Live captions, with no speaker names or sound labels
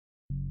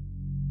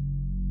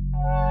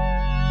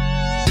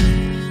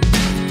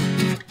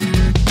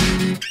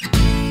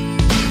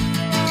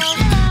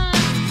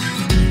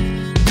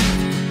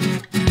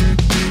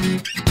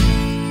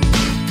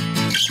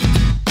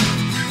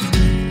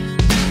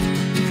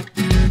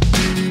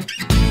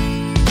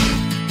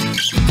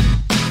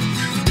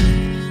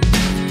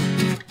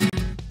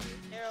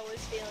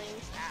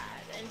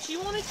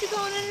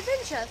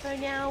So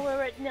now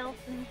we're at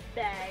Nelson's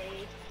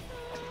Bay.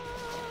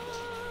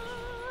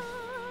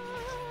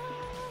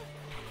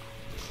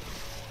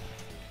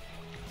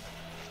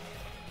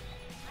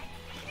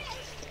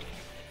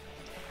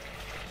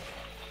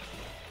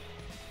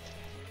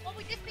 Well,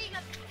 we're just being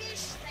a fish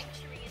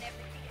sanctuary and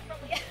everything. It's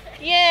probably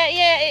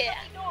Yeah.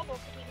 pretty normal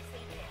for me to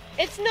see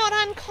here. It's not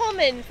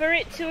uncommon for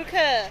it to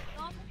occur.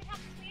 Oh, look at how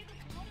clear the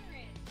water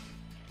is.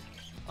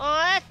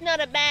 Oh, that's not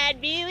a bad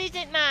view, is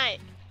it, mate?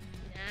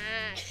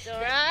 Nah, it's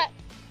alright.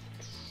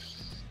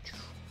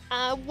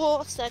 I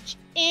wore such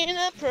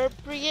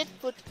inappropriate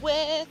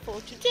footwear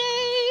for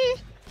today.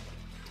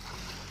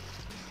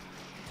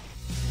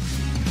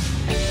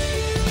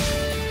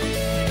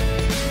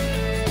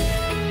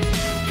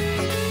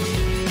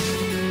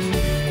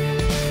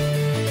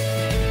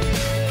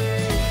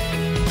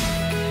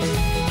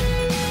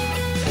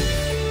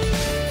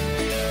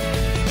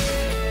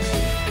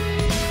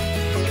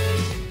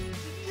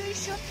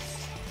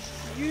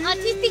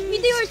 Artistic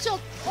video shot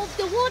of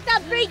the water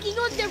breaking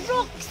on the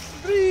rocks.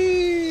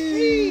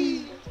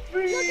 Breathe!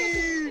 Look at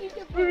this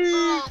beautiful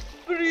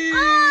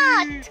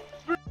art.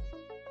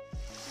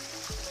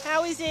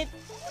 How is it?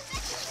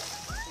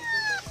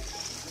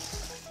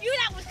 Knew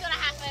that was gonna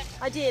happen.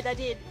 I did.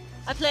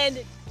 I planned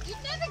it.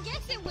 You'd never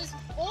guess it was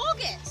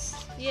August.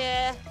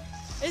 Yeah,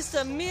 it's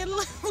the middle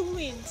of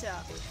winter.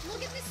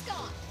 Look at the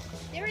sky.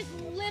 There is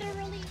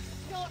literally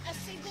not a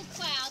single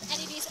cloud,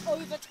 and it is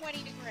over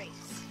 20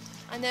 degrees.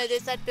 I know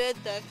there's that bird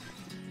though.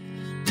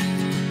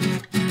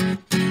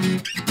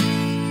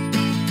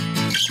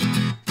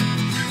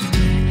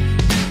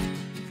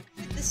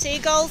 With the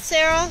seagulls,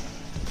 Sarah?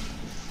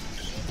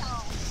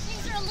 Seagulls.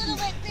 These are a little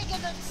bit bigger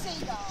than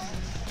seagulls.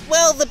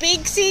 Well, the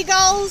big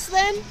seagulls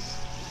then?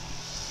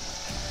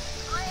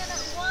 I am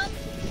at one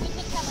with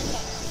the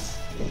pelicans.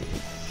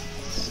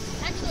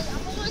 Actually,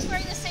 I'm almost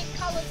wearing the same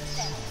colours as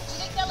them. Do you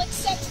think they'll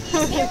accept me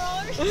as their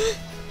own?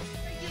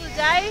 Regular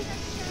day,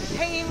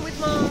 hanging with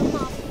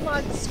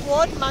my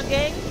squad, my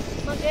gang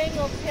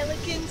of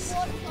Pelicans.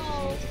 What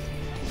gold?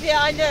 Yeah,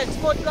 I know, it's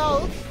what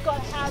gold. We've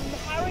got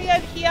Harry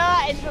over here,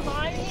 and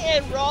Hermione,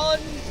 and Ron,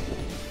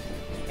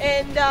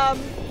 and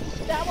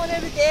that one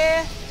over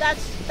there,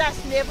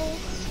 that's Neville.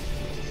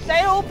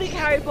 They're all big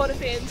Harry Potter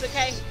fans,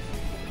 okay?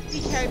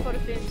 Big Harry Potter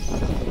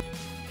fans.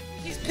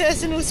 His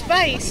personal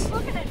space.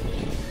 Look at it.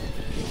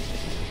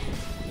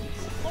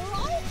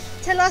 Alright?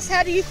 Tell us,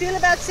 how do you feel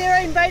about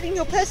Sarah invading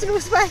your personal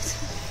space?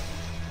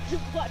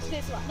 Watch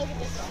this one. Look at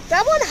this one.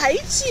 That one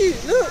hates you.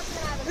 Look,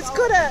 it's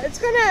got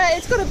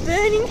a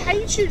burning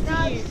hatred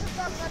for you. Just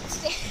doesn't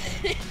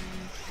understand.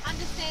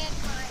 Understand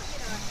my,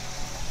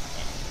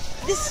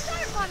 This.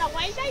 Don't run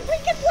away, mate. We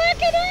can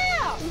work it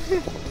out.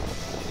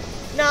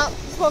 No,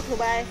 just walk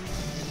away.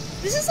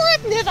 This is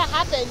like never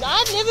happened.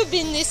 I've never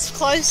been this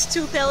close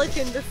to a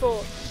pelican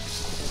before.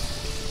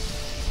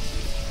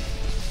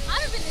 I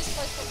haven't been this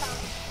close to a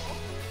pelican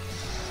before.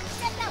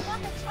 Except that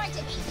one that tried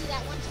to eat me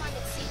that one time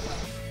at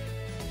SeaWorld.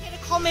 Get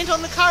a comment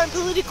on the current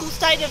political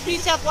state of New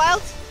South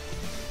Wales?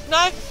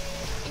 No?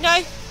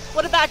 No?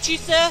 What about you,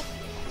 sir?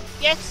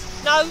 Yes?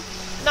 No?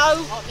 No?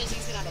 Oh,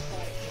 Mizzy's another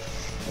point.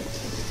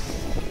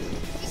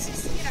 This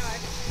is, the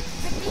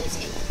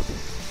meeting.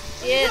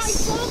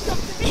 Yes. Welcome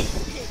to the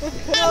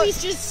meeting. Now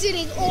he's just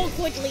sitting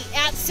awkwardly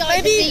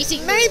outside the meeting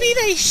room. Maybe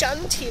they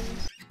shunned him.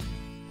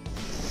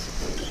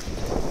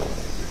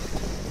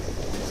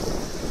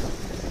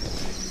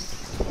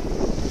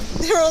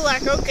 They're all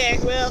like, okay,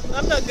 well,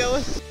 I'm not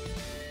going.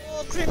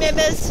 All crew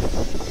members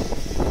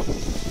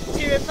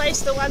to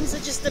replace the ones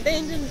that just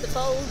abandoned the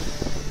fold.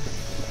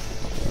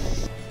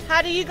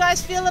 How do you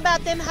guys feel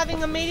about them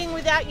having a meeting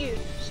without you?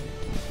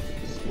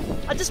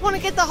 I just want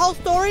to get the whole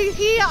story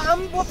here.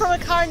 I'm from a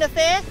current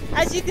affair,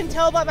 as you can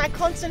tell by my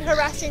constant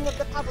harassing of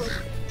the public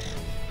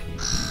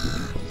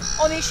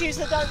on issues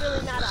that don't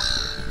really matter.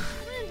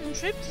 The London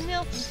trip to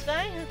Nelson's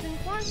Bay has been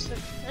quite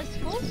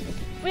successful.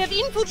 We have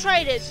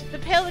infiltrated the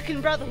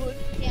Pelican Brotherhood.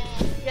 Yeah.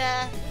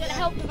 Yeah. We're going to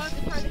help them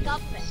overthrow the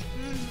government.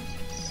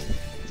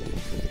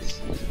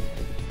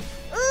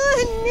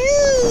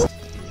 Oh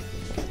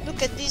no!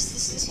 Look at this.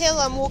 This is hell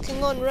I'm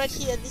walking on right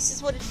here. This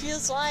is what it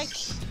feels like.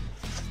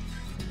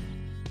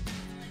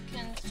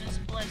 Pelicans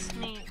just blessed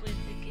me with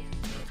the gift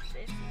of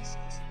their feces.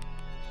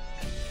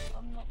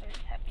 I'm not very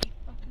happy.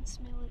 I can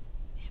smell it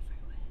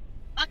everywhere.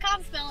 I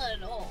can't smell it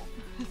at all.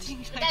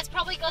 But that's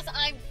probably because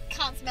I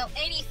can't smell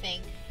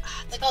anything.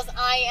 Because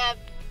I am,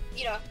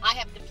 I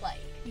have the plague.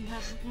 You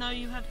have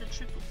the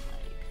triple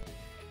plague.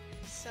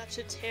 Such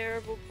a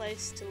terrible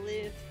place to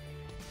live.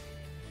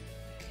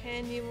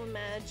 Can you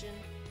imagine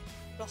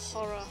the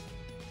horror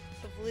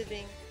of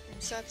living in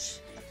such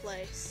a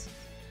place?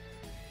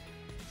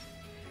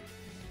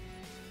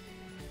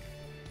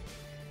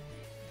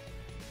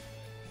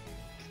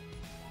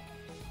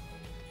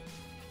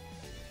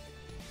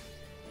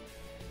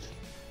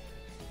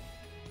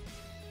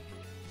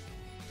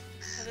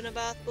 Having a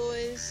bath,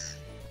 boys.